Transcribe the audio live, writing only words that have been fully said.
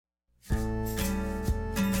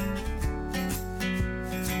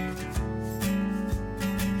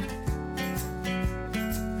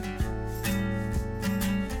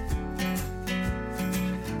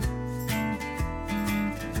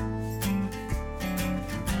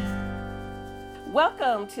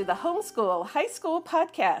Welcome to the Homeschool High School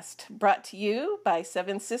Podcast, brought to you by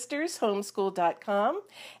Seven Sisters Homeschool.com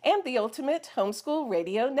and the Ultimate Homeschool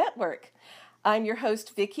Radio Network. I'm your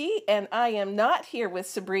host, Vicki, and I am not here with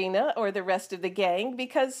Sabrina or the rest of the gang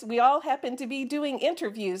because we all happen to be doing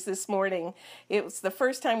interviews this morning. It was the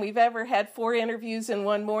first time we've ever had 4 interviews in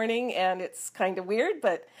one morning, and it's kind of weird,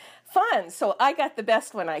 but fun. So I got the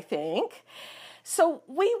best one, I think. So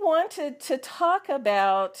we wanted to talk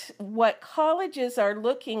about what colleges are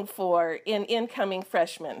looking for in incoming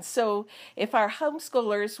freshmen. So if our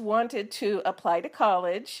homeschoolers wanted to apply to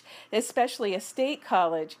college, especially a state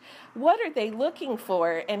college, what are they looking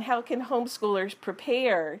for and how can homeschoolers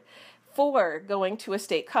prepare for going to a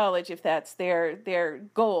state college if that's their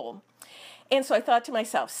goal? And so I thought to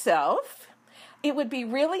myself, it would be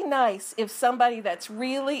really nice if somebody that's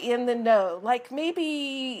really in the know, like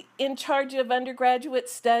maybe in charge of undergraduate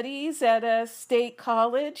studies at a state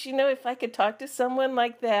college, if I could talk to someone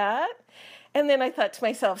like that. And then I thought to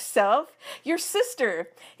myself, your sister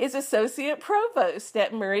is associate provost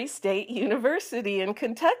at Murray State University in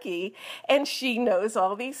Kentucky, and she knows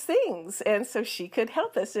all these things, and so she could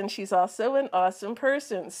help us, and she's also an awesome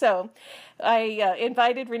person. So I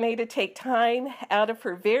invited Renee to take time out of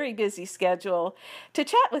her very busy schedule to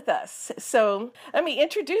chat with us. So let me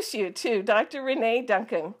introduce you to Dr. Renee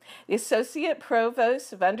Duncan, the associate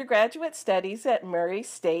provost of undergraduate studies at Murray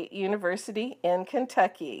State University in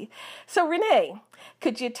Kentucky. So Renee,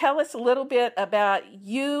 could you tell us a little bit about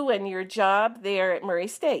you and your job there at Murray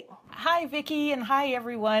State? Hi, Vicki, and hi,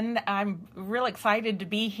 everyone. I'm real excited to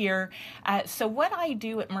be here. So what I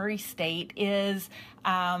do at Murray State is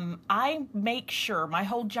I make sure, my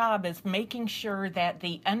whole job is making sure that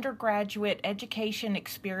the undergraduate education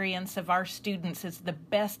experience of our students is the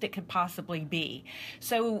best it could possibly be.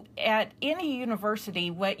 So at any university,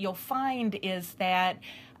 what you'll find is that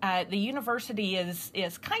the university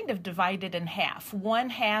is kind of divided in half. One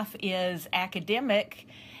half is academic,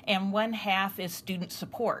 and one half is student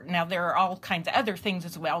support. Now, there are all kinds of other things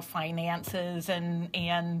as well, finances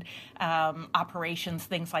and operations,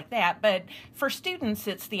 things like that. But for students,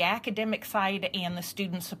 it's the academic side and the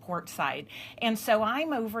student support side. And so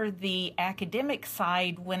I'm over the academic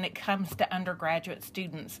side when it comes to undergraduate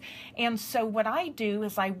students. And so what I do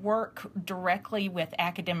is I work directly with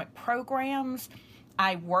academic programs.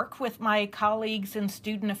 I work with my colleagues in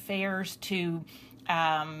student affairs to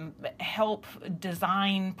help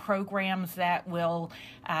design programs that will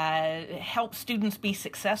help students be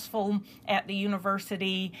successful at the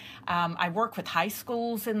university. I work with high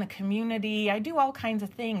schools in the community. I do all kinds of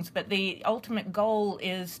things, but the ultimate goal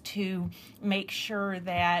is to make sure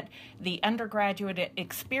that the undergraduate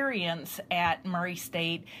experience at Murray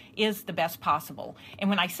State is the best possible. And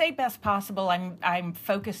when I say best possible, I'm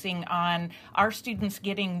focusing on our students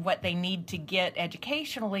getting what they need to get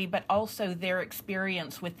educationally, but also their experience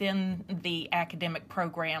within the academic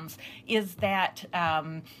programs. Is that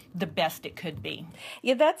the best it could be?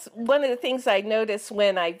 Yeah, that's one of the things I noticed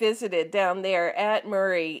when I visited down there at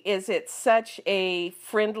Murray, is it's such a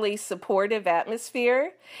friendly, supportive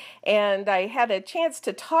atmosphere. And I had a chance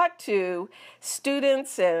to talk to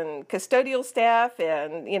students and custodial staff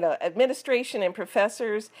and, administration and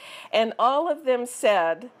professors, and all of them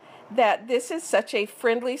said that this is such a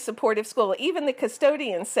friendly, supportive school. Even the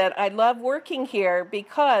custodian said, I love working here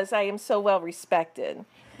because I am so well respected.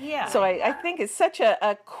 Yeah. So I think it's such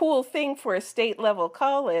a cool thing for a state-level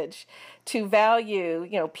college to value,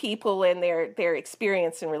 people and their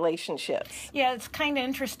experience and relationships. Yeah, it's kind of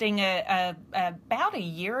interesting. About a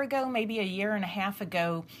year ago, maybe a year and a half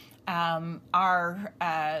ago, our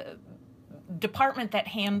department that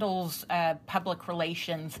handles public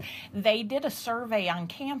relations, they did a survey on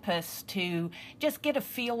campus to just get a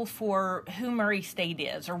feel for who Murray State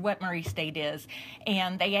is or what Murray State is.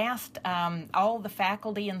 And they asked all the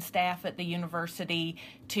faculty and staff at the university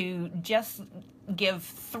to just give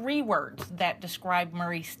 3 words that describe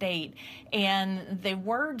Murray State. And the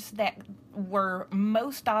words that were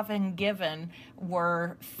most often given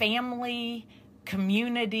were family,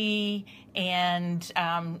 community, and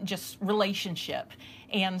just relationship.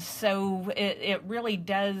 And so it really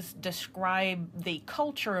does describe the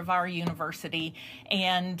culture of our university.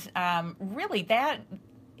 And really that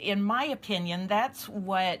in my opinion, that's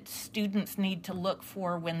what students need to look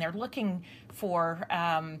for when they're looking for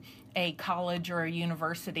a college or a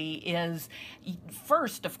university is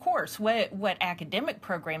first, of course, what academic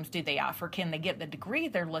programs do they offer? Can they get the degree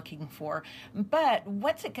they're looking for? But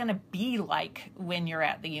what's it going to be like when you're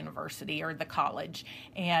at the university or the college?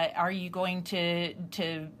 And are you going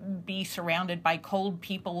to be surrounded by cold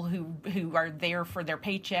people who are there for their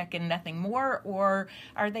paycheck and nothing more? Or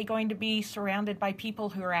are they going to be surrounded by people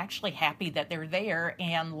who are actually happy that they're there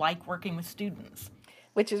and like working with students?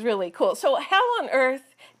 Which is really cool. So how on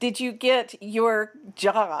earth did you get your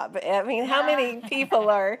job? I mean, how many people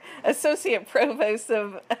are associate provosts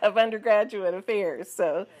of undergraduate affairs?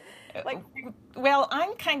 So, well,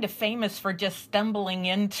 I'm kind of famous for just stumbling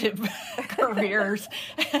into careers.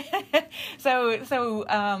 So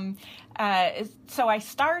I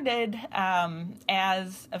started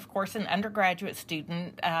as, of course, an undergraduate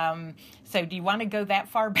student. So do you want to go that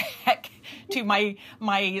far back to my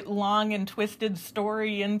long and twisted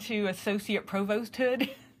story into associate provosthood?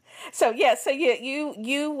 So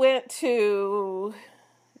you went to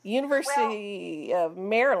University of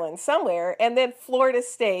Maryland somewhere, and then Florida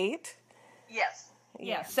State. Yes.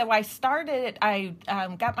 Yeah, so I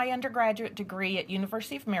got my undergraduate degree at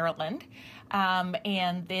University of Maryland,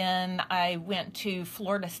 and then I went to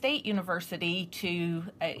Florida State University to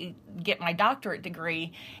get my doctorate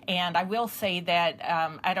degree. And I will say that,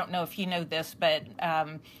 I don't know if you know this, but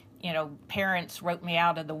parents wrote me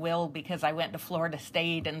out of the will because I went to Florida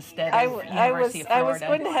State instead of University of Florida. I was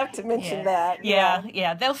going to have to mention that.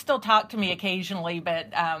 Yeah. They'll still talk to me occasionally, but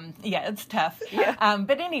it's tough. Yeah.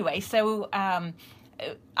 But anyway, so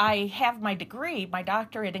I have my degree, my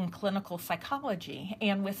doctorate in clinical psychology,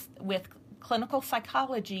 and with clinical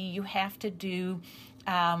psychology, you have to do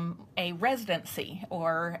a residency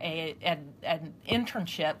or an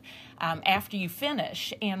internship after you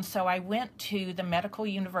finish. And so I went to the Medical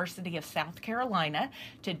University of South Carolina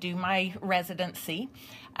to do my residency.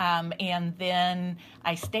 And then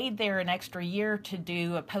I stayed there an extra year to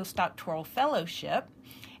do a postdoctoral fellowship.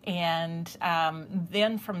 And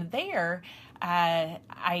then from there,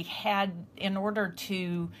 I had, in order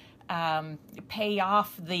to pay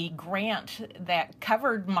off the grant that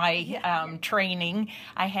covered my training,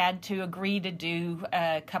 I had to agree to do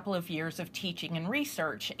a couple of years of teaching and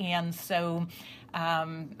research. And so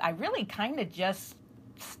I really kind of just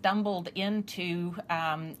stumbled into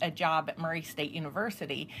a job at Murray State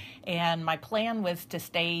University. And my plan was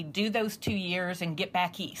to do those 2 years and get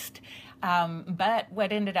back east. But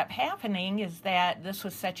what ended up happening is that this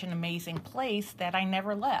was such an amazing place that I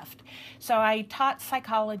never left. So I taught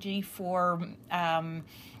psychology for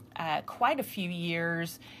quite a few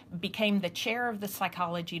years, became the chair of the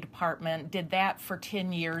psychology department, did that for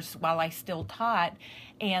 10 years while I still taught,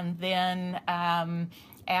 and then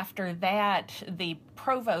after that, the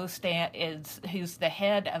provost, who's the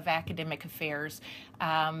head of academic affairs,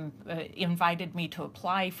 invited me to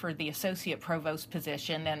apply for the associate provost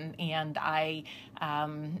position, and I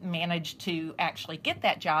managed to actually get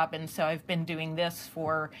that job, and so I've been doing this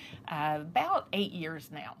for about 8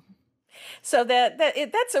 years now. So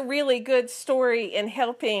that's a really good story in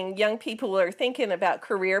helping young people who are thinking about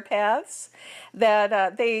career paths,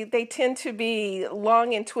 that they tend to be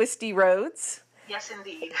long and twisty roads. Yes,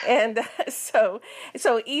 indeed. And so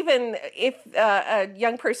even if a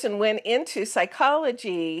young person went into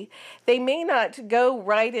psychology, they may not go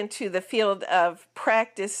right into the field of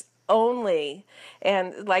practice only.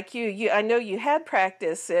 And like I know you had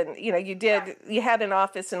practice, and you had an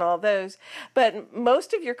office and all those, but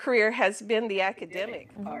most of your career has been the academic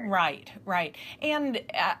part. Right. And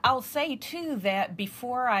I'll say too that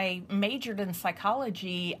before I majored in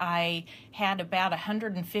psychology, I had about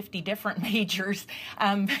 150 different majors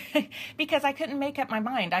because I couldn't make up my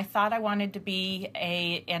mind. I thought I wanted to be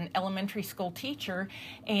an elementary school teacher,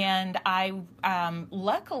 and I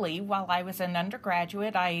luckily, while I was an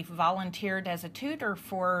undergraduate, I volunteered as a tutor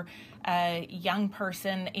for a young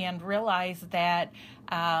person and realized that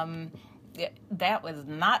that was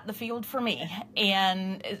not the field for me.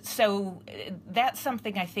 And so that's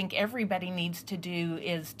something I think everybody needs to do,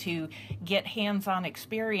 is to get hands-on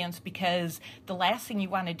experience, because the last thing you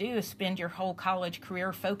want to do is spend your whole college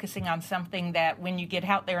career focusing on something that when you get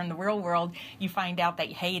out there in the real world, you find out that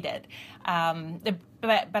you hate it.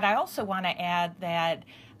 But I also want to add that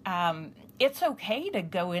it's okay to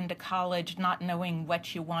go into college not knowing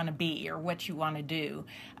what you want to be or what you want to do.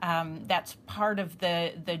 That's part of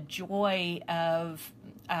the joy of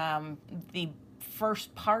the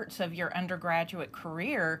first parts of your undergraduate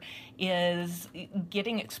career, is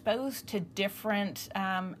getting exposed to different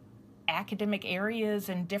academic areas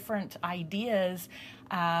and different ideas.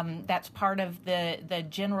 That's part of the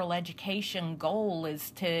general education goal,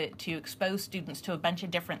 is to expose students to a bunch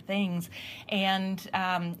of different things. And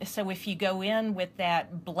so if you go in with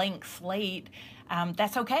that blank slate,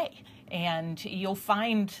 that's okay. And you'll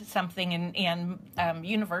find something, and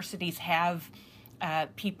universities have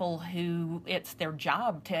people who it's their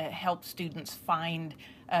job to help students find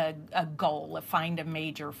a goal, find a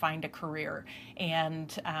major, find a career.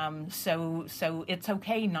 And so it's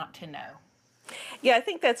okay not to know. Yeah, I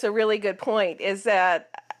think that's a really good point, is that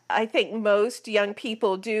I think most young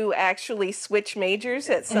people do actually switch majors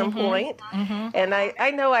at some point. And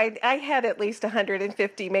I know I had at least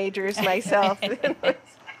 150 majors myself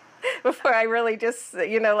before I really just,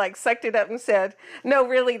 like sucked it up and said, no,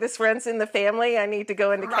 really, this runs in the family. I need to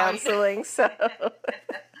go into counseling. So,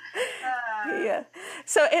 yeah.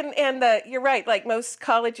 So, and you're right, like most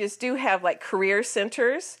colleges do have like career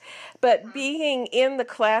centers, but being in the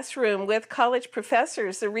classroom with college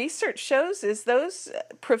professors, the research shows is those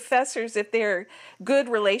professors, if they're good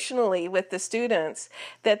relationally with the students,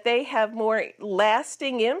 that they have more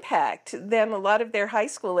lasting impact than a lot of their high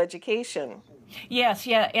school education. Yes,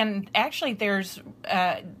 yeah, and actually there's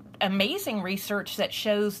amazing research that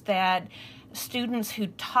shows that students who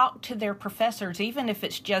talk to their professors, even if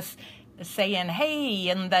it's just saying hey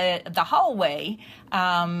in the hallway,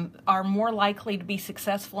 are more likely to be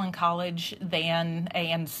successful in college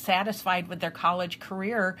and satisfied with their college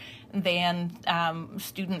career than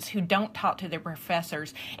students who don't talk to their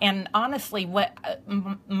professors. And honestly, what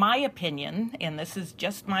my opinion, and this is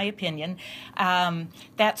just my opinion,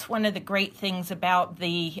 that's one of the great things about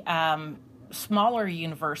the smaller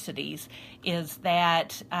universities, is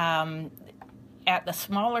that at the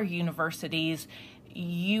smaller universities,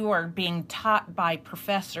 you are being taught by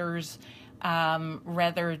professors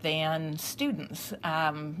rather than students.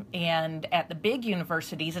 And at the big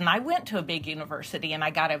universities, and I went to a big university and I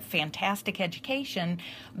got a fantastic education,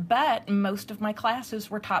 but most of my classes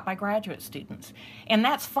were taught by graduate students. And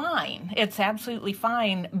that's fine. It's absolutely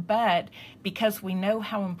fine. But because we know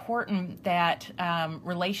how important that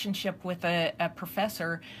relationship with a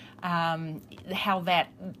professor, how that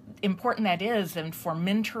important that is, and for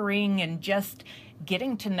mentoring and just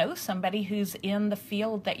getting to know somebody who's in the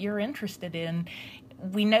field that you're interested in,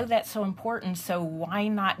 we know that's so important. So why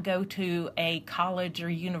not go to a college or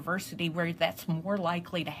university where that's more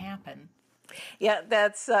likely to happen? Yeah,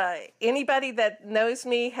 that's anybody that knows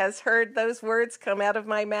me has heard those words come out of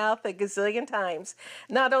my mouth a gazillion times.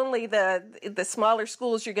 Not only the smaller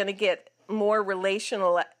schools, you're going to get more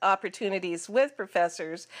relational opportunities with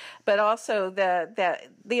professors, but also the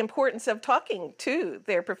importance of talking to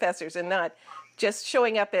their professors and not just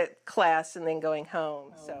showing up at class and then going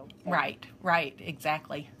home. So Right,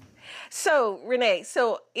 exactly. So, Renee,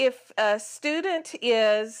 if a student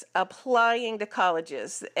is applying to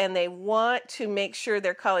colleges and they want to make sure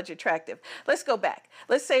they're college attractive, let's go back.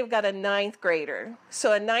 Let's say we've got a ninth grader.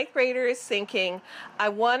 So a ninth grader is thinking, I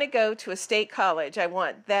want to go to a state college. I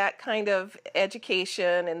want that kind of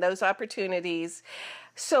education and those opportunities.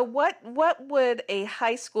 So what would a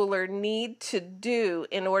high schooler need to do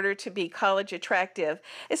in order to be college attractive,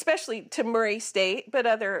 especially to Murray State, but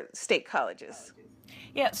other state colleges?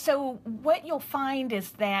 Yeah, so what you'll find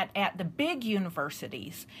is that at the big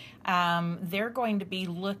universities, they're going to be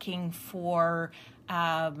looking for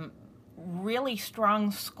really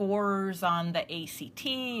strong scores on the ACT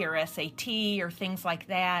or SAT or things like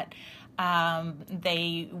that.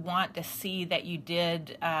 They want to see that you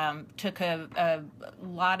took a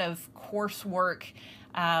lot of coursework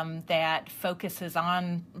that focuses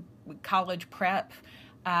on college prep.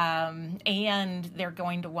 And they're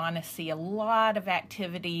going to want to see a lot of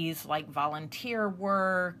activities like volunteer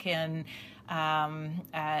work and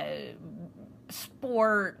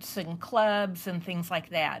sports and clubs and things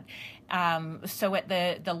like that. So at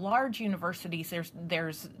the large universities,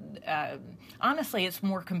 there's honestly, it's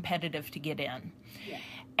more competitive to get in. Yeah.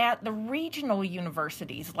 At the regional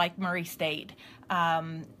universities like Murray State,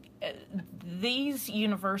 these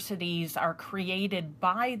universities are created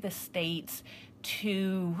by the states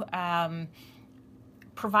to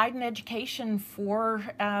provide an education for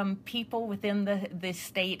people within the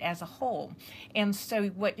state as a whole. And so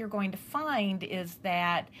what you're going to find is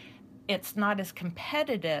that it's not as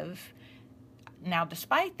competitive. Now,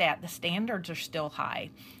 despite that, the standards are still high,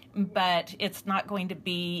 but it's not going to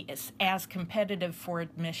be as competitive for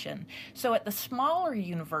admission. So at the smaller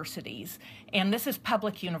universities, and this is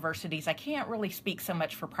public universities, I can't really speak so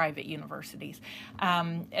much for private universities.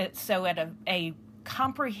 So at a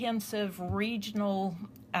comprehensive regional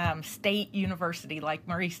state university like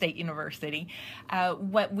Murray State University,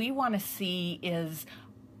 what we want to see is,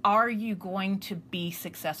 are you going to be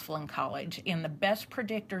successful in college? And the best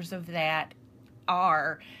predictors of that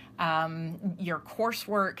are your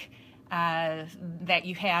coursework that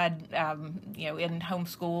you had, in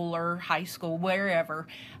homeschool or high school, wherever,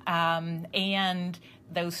 and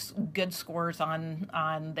those good scores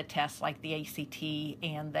on the tests like the ACT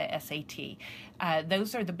and the SAT.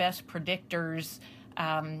 Those are the best predictors,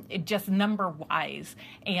 just number-wise.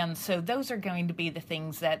 And so those are going to be the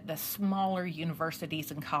things that the smaller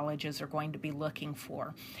universities and colleges are going to be looking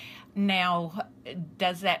for. Now,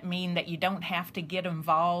 does that mean that you don't have to get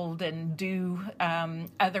involved and do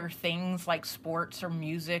other things like sports or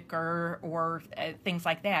music or things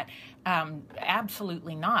like that?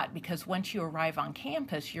 Absolutely not, because once you arrive on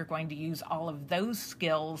campus, you're going to use all of those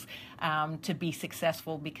skills to be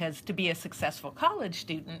successful, because to be a successful college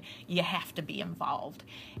student, you have to be involved.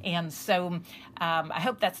 And so I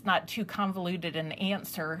hope that's not too convoluted an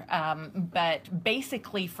answer, but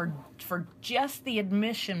basically for just the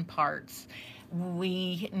admission parts,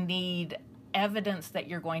 we need evidence that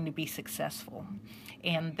you're going to be successful.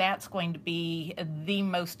 And that's going to be the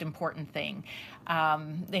most important thing.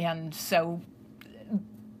 And so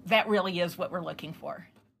that really is what we're looking for.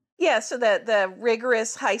 Yeah, so the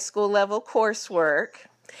rigorous high school level coursework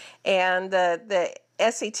and the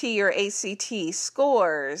SAT or ACT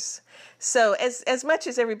scores. So as much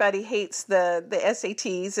as everybody hates the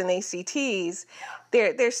SATs and ACTs,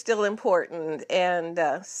 they're still important, and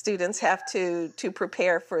students have to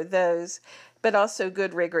prepare for those, but also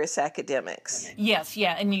good rigorous academics. Yes,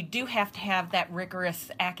 yeah, and you do have to have that rigorous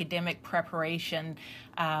academic preparation.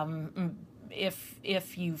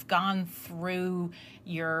 If you've gone through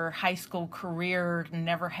your high school career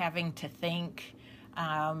never having to think,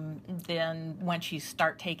 then once you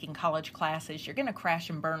start taking college classes, you're going to crash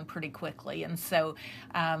and burn pretty quickly. And so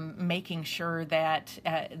making sure that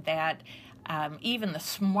even the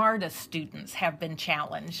smartest students have been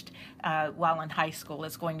challenged while in high school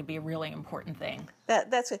is going to be a really important thing.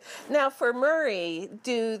 That's it. Now, for Murray,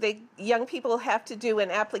 do the young people have to do an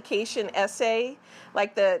application essay,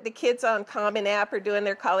 like the kids on Common App are doing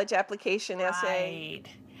their college application essay?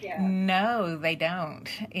 Right. Yeah. No, they don't.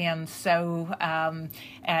 And so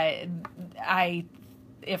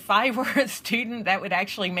if I were a student, that would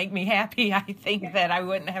actually make me happy. I think that I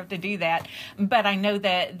wouldn't have to do that. But I know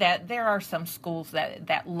that there are some schools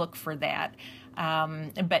that look for that.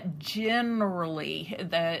 But generally,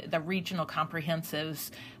 the regional comprehensives,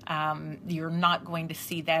 you're not going to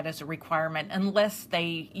see that as a requirement unless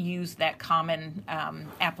they use that common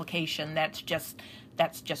application. That's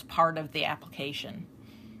just part of the application.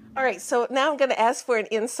 All right, so now I'm going to ask for an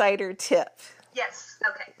insider tip. Yes,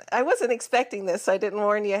 okay. I wasn't expecting this, so I didn't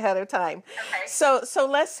warn you ahead of time. Okay. So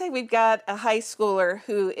let's say we've got a high schooler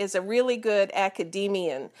who is a really good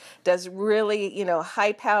academician, does really,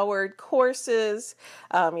 high-powered courses,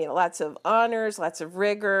 lots of honors, lots of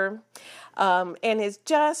rigor, and is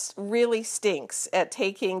just really stinks at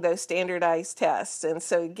taking those standardized tests. And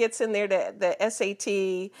so he gets in there to the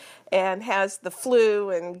SAT and has the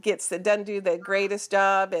flu and doesn't do the greatest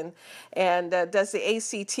job and does the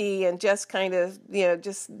ACT and just kind of,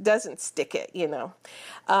 just doesn't stick it,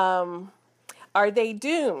 Are they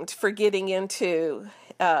doomed for getting into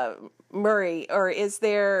Murray, or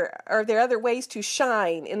are there other ways to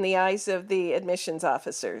shine in the eyes of the admissions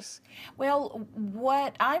officers? Well,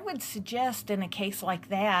 what I would suggest in a case like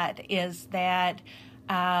that is that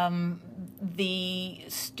the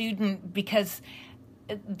student, because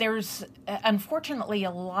there's unfortunately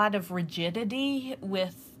a lot of rigidity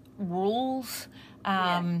with rules.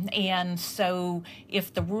 And so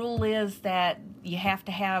if the rule is that you have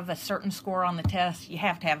to have a certain score on the test, you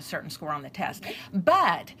have to have a certain score on the test.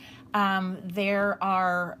 But there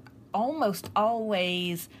are almost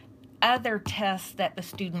always other tests that the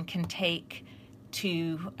student can take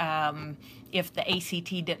to, if the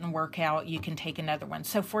ACT didn't work out, you can take another one.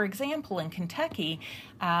 So, for example, in Kentucky,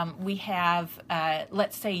 we have,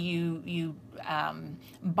 let's say you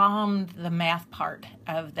bombed the math part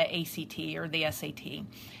of the ACT or the SAT,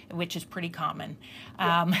 which is pretty common,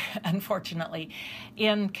 unfortunately.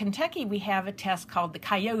 In Kentucky, we have a test called the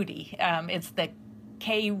Coyote. It's the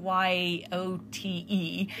KYOTE.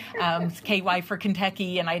 It's KY for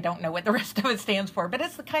Kentucky, and I don't know what the rest of it stands for, but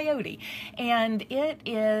it's the Coyote. And it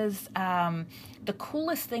is the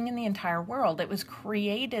coolest thing in the entire world. It was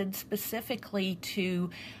created specifically to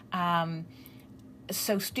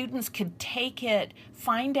so students could take it,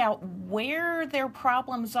 find out where their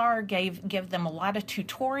problems are, give them a lot of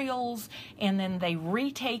tutorials, and then they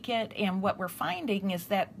retake it. And what we're finding is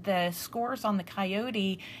that the scores on the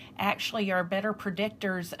Coyote actually are better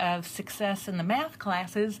predictors of success in the math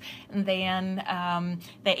classes than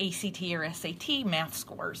the ACT or SAT math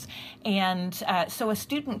scores. And so a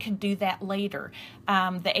student could do that later.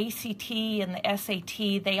 The ACT and the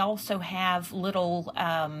SAT, they also have little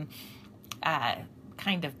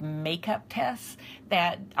kind of makeup tests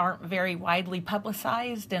that aren't very widely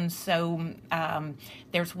publicized, and so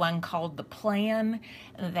there's one called the Plan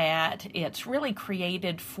that it's really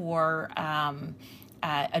created for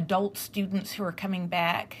adult students who are coming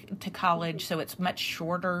back to college, so it's much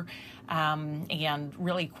shorter and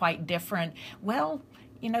really quite different. Well,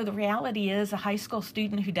 you know, the reality is a high school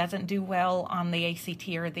student who doesn't do well on the ACT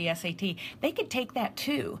or the SAT, they could take that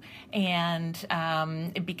too. And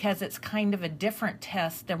because it's kind of a different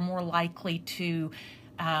test, they're more likely to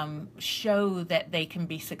show that they can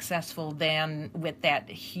be successful than with that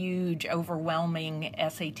huge, overwhelming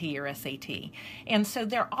SAT or SAT. And so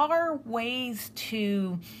there are ways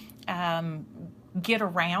to get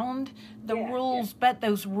around the rules, but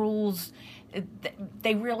those rules,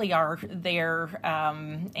 they really are there,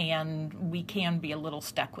 and we can be a little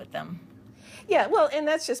stuck with them. Yeah, well, and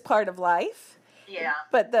that's just part of life. Yeah.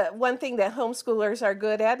 But the one thing that homeschoolers are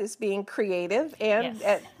good at is being creative and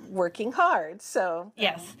at working hard. So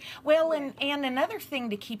yes. Well, and another thing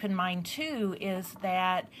to keep in mind too is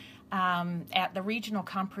that at the regional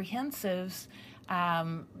comprehensives,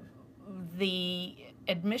 the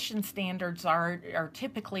admission standards are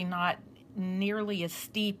typically not nearly as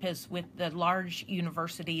steep as with the large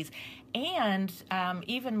universities, and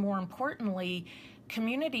even more importantly,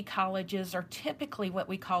 community colleges are typically what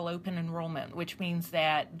we call open enrollment, which means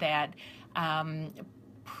that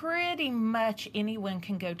pretty much anyone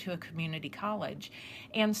can go to a community college.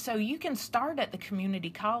 And so you can start at the community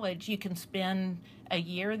college, you can spend a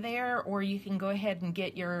year there, or you can go ahead and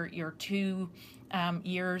get your 2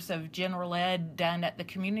 years of general ed done at the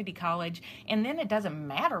community college, and then it doesn't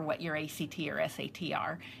matter what your ACT or SAT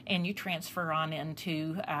are, and you transfer on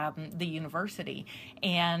into the university.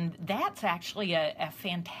 And that's actually a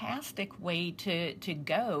fantastic way to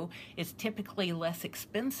go. It's typically less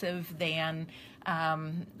expensive than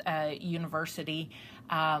a university.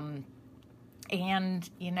 And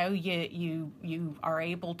you know, you are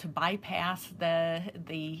able to bypass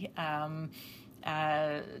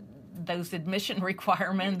those admission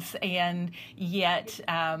requirements, and yet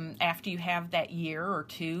after you have that year or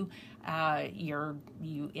two,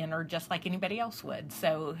 you enter just like anybody else would.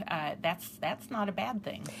 So that's not a bad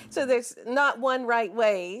thing. So there's not one right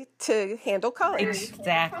way to handle college.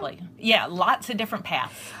 Exactly. Yeah, lots of different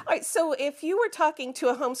paths. All right, so if you were talking to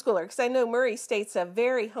a homeschooler, because I know Murray State's a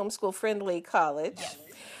very homeschool-friendly college, yes,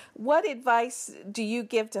 what advice do you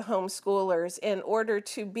give to homeschoolers in order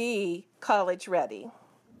to be college ready?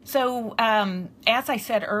 So, as I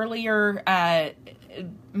said earlier,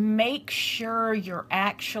 make sure you're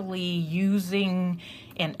actually using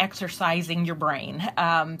and exercising your brain.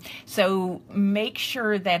 So make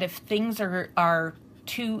sure that if things are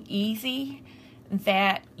too easy,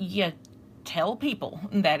 that you tell people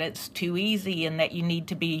that it's too easy and that you need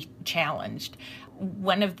to be challenged.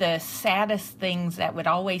 One of the saddest things that would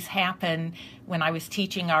always happen when I was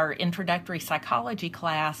teaching our introductory psychology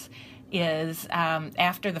class is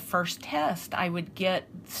after the first test, I would get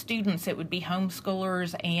students, it would be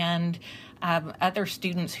homeschoolers and other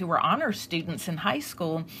students who were honor students in high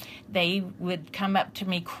school, they would come up to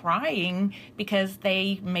me crying because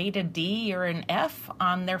they made a D or an F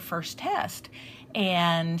on their first test.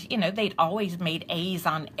 And, you know, they'd always made A's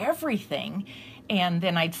on everything. And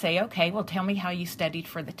then I'd say, okay, well, tell me how you studied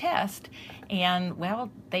for the test. And,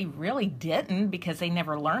 well, they really didn't because they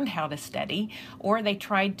never learned how to study, or they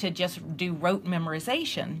tried to just do rote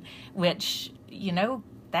memorization, which, you know,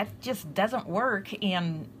 that just doesn't work.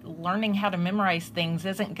 And learning how to memorize things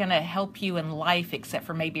isn't going to help you in life except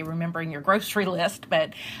for maybe remembering your grocery list.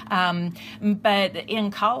 But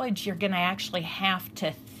in college, you're going to actually have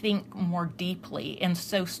to think more deeply. And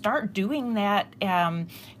so start doing that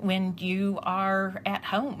when you are at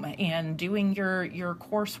home and doing your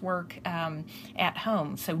coursework at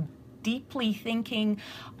home. So deeply thinking.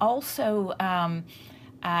 Also,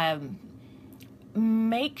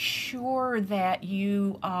 make sure that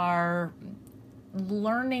you are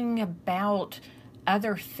learning about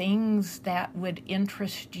other things that would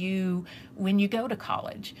interest you when you go to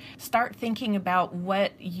college. Start thinking about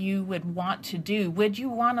what you would want to do. Would you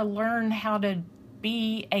want to learn how to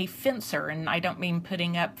be a fencer, and I don't mean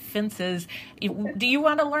putting up fences. Do you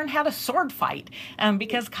want to learn how to sword fight?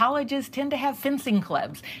 Because colleges tend to have fencing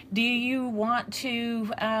clubs. Do you want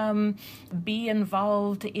to be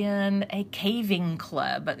involved in a caving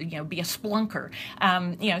club? Be a splunker.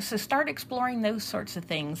 So start exploring those sorts of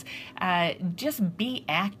things. Just be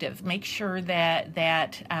active. Make sure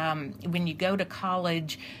that when you go to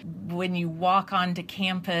college, when you walk onto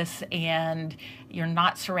campus and you're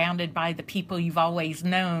not surrounded by the people you've always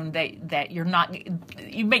known, that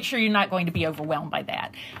you make sure you're not going to be overwhelmed by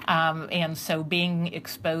that. And so being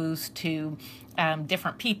exposed to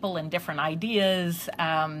different people and different ideas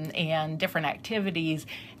and different activities,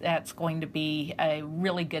 that's going to be a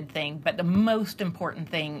really good thing. But the most important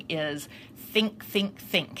thing is think,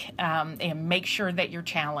 and make sure that you're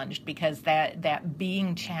challenged, because that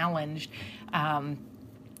being challenged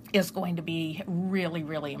is going to be really,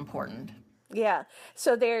 really important. Yeah.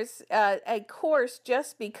 So there's a course,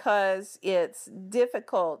 just because it's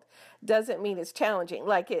difficult doesn't mean it's challenging.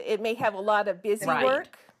 Like it may have a lot of busy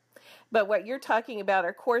work, but what you're talking about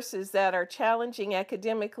are courses that are challenging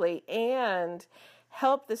academically and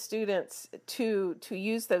help the students to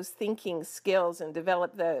use those thinking skills and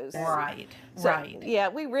develop those. Right. Yeah,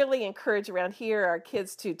 we really encourage around here our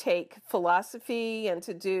kids to take philosophy and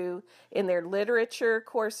to do in their literature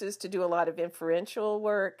courses, to do a lot of inferential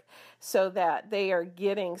work so that they are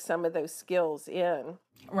getting some of those skills in.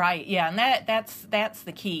 Right. Yeah, and that's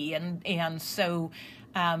the key. And so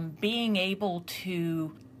being able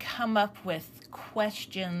to come up with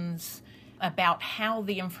questions about how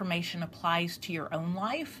the information applies to your own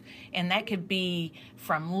life. And that could be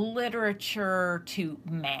from literature to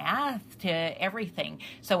math to everything.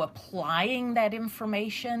 So applying that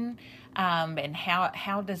information and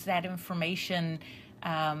how does that information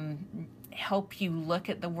help you look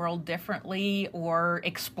at the world differently or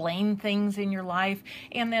explain things in your life.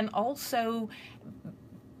 And then also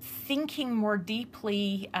thinking more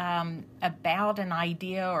deeply about an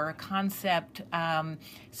idea or a concept.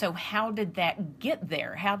 So how did that get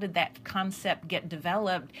there? How did that concept get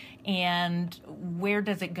developed? And where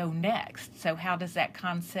does it go next? So how does that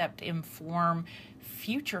concept inform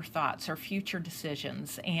future thoughts or future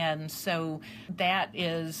decisions? And so that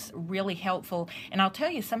is really helpful. And I'll tell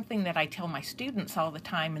you something that I tell my students all the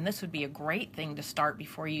time, and this would be a great thing to start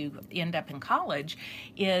before you end up in college,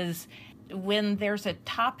 is when there's a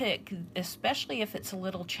topic, especially if it's a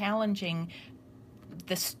little challenging,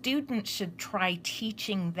 the student should try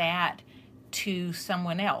teaching that to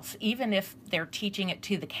someone else, even if they're teaching it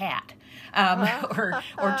to the cat, or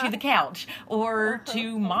to the couch, or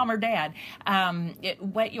to mom or dad.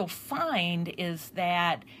 What you'll find is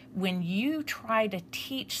that when you try to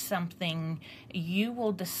teach something, you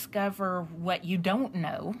will discover what you don't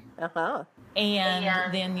know.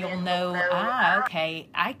 And then you'll know, okay,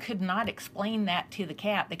 I could not explain that to the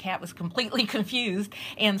cat. The cat was completely confused,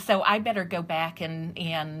 and so I better go back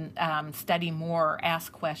and study more,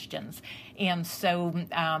 ask questions. And so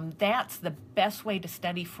that's the best way to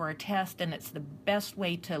study for a test, and it's the best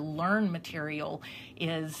way to learn material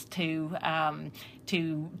is to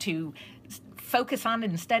focus on it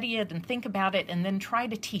and study it and think about it and then try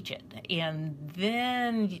to teach it. And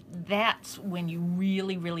then that's when you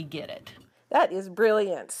really, really get it. That is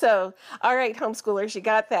brilliant. So, all right, homeschoolers, you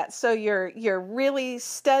got that. So you're really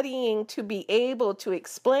studying to be able to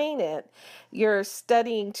explain it. You're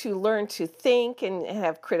studying to learn to think and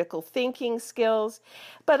have critical thinking skills,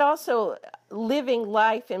 but also living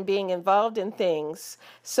life and being involved in things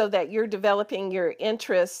so that you're developing your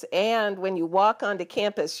interests. And when you walk onto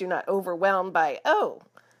campus, you're not overwhelmed by, oh,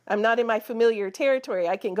 I'm not in my familiar territory.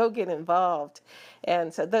 I can go get involved.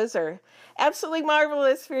 And so those are absolutely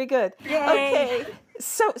marvelous. Very good. Yay. Okay.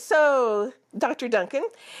 So Dr. Duncan,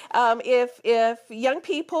 if young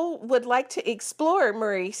people would like to explore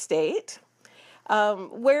Murray State,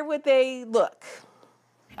 where would they look?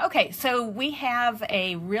 Okay, so we have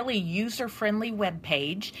a really user-friendly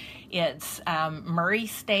webpage. It's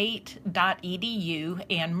murraystate.edu,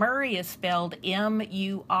 and Murray is spelled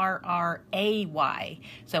M-U-R-R-A-Y.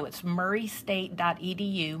 So it's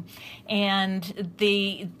murraystate.edu. And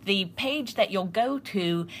the page that you'll go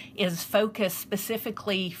to is focused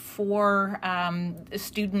specifically for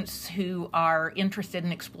students who are interested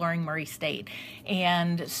in exploring Murray State.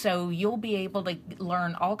 And so you'll be able to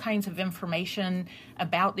learn all kinds of information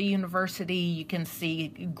about the university. You can see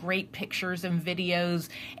great pictures and videos,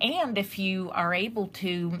 and if you are able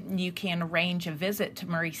to, you can arrange a visit to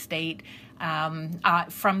Murray State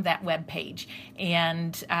from that web page.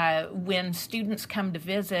 And when students come to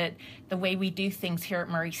visit, the way we do things here at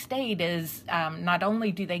Murray State is not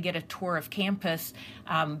only do they get a tour of campus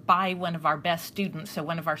by one of our best students, so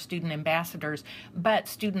one of our student ambassadors, but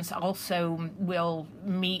students also will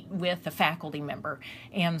meet with a faculty member.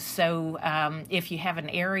 And so if you have an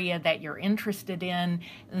area that you're interested in,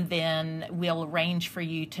 then we'll arrange for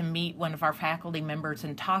you to meet one of our faculty members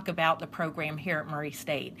and talk about the program here at Murray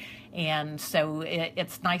State. And so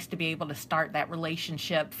it's nice to be able to start that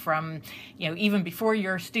relationship from, even before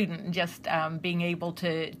you're a student, and just being able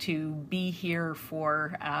to be here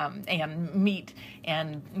for and meet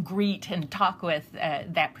and greet and talk with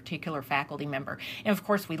that particular faculty member. And of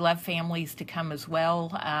course, we love families to come as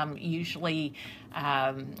well. Usually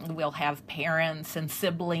we'll have parents and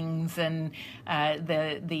siblings and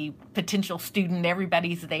the potential student.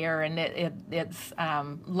 Everybody's there, and it's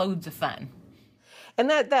loads of fun. And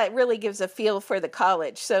that really gives a feel for the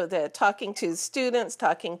college. So talking to students,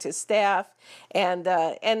 talking to staff, and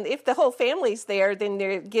if the whole family's there, then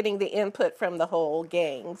they're getting the input from the whole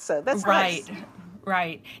gang. So that's right. Nice.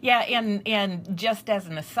 Right. Yeah, and just as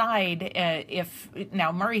an aside, if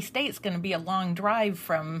now Murray State's going to be a long drive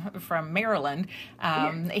from Maryland,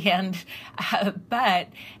 but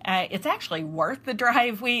it's actually worth the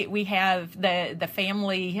drive. We have the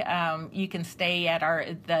family. You can stay at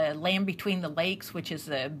the Land Between the Lakes, which is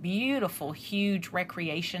a beautiful, huge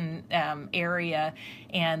recreation area,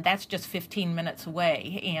 and that's just 15 minutes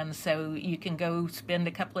away. And so you can go spend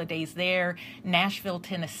a couple of days there. Nashville,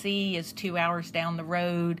 Tennessee is 2 hours down the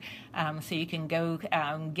road, so you can go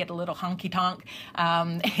get a little honky-tonk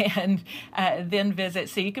and then visit.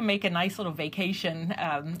 So you can make a nice little vacation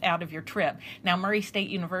out of your trip. Now, Murray State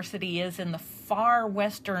University is in the far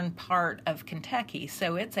western part of Kentucky,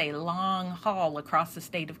 so it's a long haul across the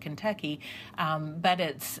state of Kentucky, but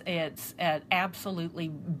it's an absolutely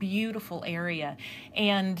beautiful area.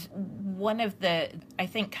 And one of the, I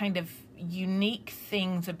think, kind of unique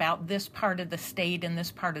things about this part of the state and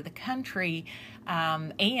this part of the country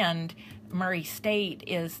and Murray State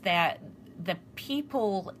is that the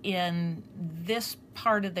people in this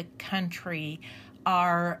part of the country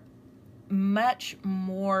are much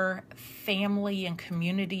more family and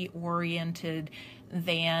community oriented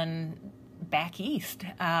than back east.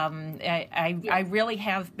 I really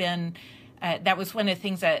have been. That was one of the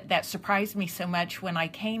things that surprised me so much when I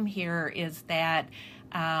came here, is that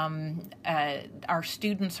our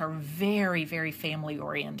students are very, very family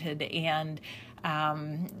oriented, and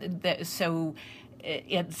so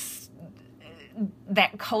it's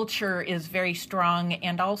that culture is very strong.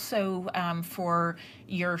 And also for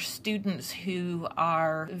your students who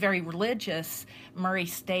are very religious, Murray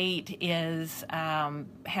State has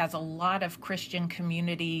a lot of Christian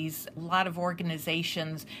communities, a lot of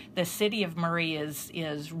organizations. The city of Murray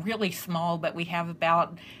is really small, but we have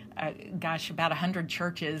about 100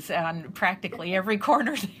 churches. On practically every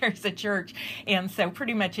corner there's a church, and so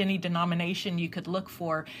pretty much any denomination you could look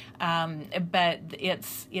for. But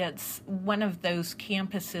it's one of those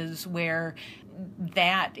campuses where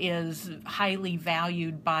that is highly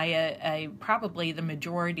valued by probably the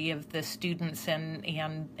majority of the students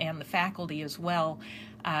and the faculty as well.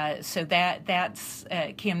 So that's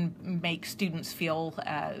can make students feel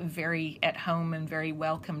very at home and very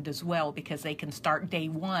welcomed as well, because they can start day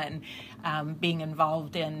one being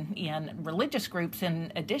involved in religious groups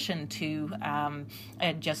in addition to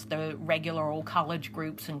just the regular old college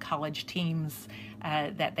groups and college teams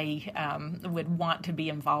that they would want to be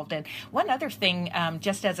involved in. One other thing,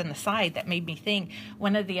 just as an aside, that made me think,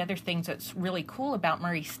 one of the other things that's really cool about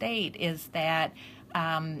Murray State is that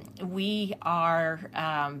we are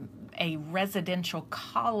a residential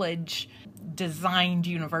college designed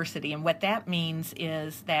university, and what that means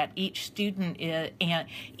is that each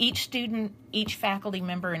faculty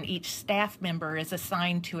member, and each staff member is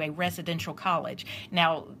assigned to a residential college.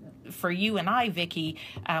 Now, for you and I, Vicki,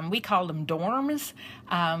 we call them dorms.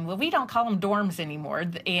 Well, we don't call them dorms anymore,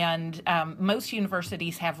 and most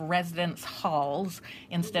universities have residence halls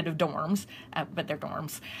instead of dorms, but they're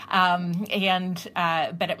dorms.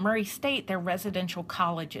 But at Murray State, they're residential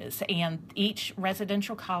colleges, and each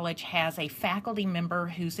residential college has a faculty member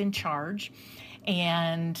who's in charge,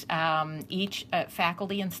 and each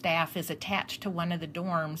faculty and staff is attached to one of the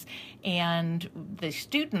dorms, and the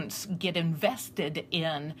students get invested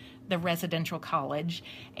in the residential college.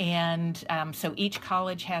 And so each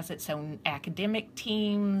college has its own academic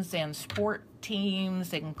teams and sport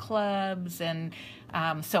teams and clubs, and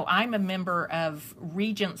so I'm a member of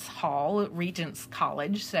Regents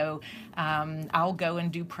College, so I'll go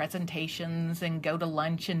and do presentations and go to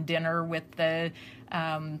lunch and dinner with the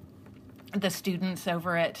the students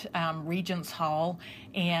over at Regents Hall,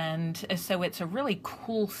 and so it's a really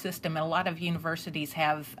cool system. A lot of universities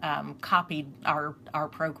have copied our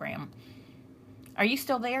program. Are you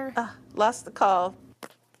still there? Lost the call.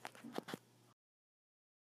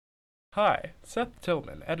 Hi, Seth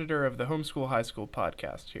Tillman, editor of the Homeschool High School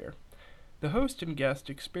podcast here. The host and guest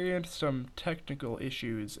experienced some technical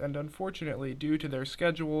issues, and unfortunately, due to their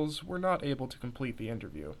schedules, were not able to complete the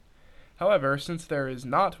interview. However, since there is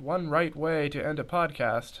not one right way to end a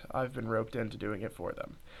podcast, I've been roped into doing it for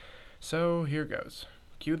them. So here goes.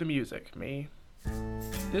 Cue the music, me.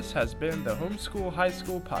 This has been the Homeschool High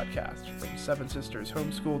School podcast from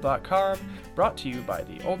SevenSistersHomeschool.com, brought to you by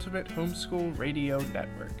the Ultimate Homeschool Radio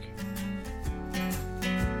Network.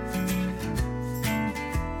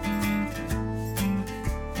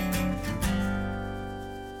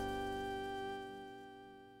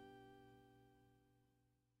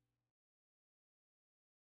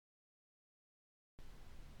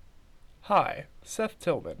 Hi, Seth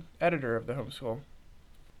Tillman, editor of the Homeschool.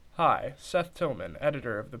 Hi, Seth Tillman,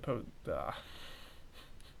 editor of the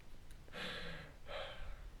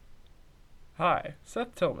Hi,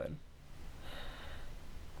 Seth Tillman.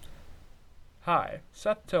 Hi,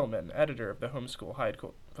 Seth Tillman, editor of the Homeschool High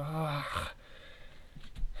School.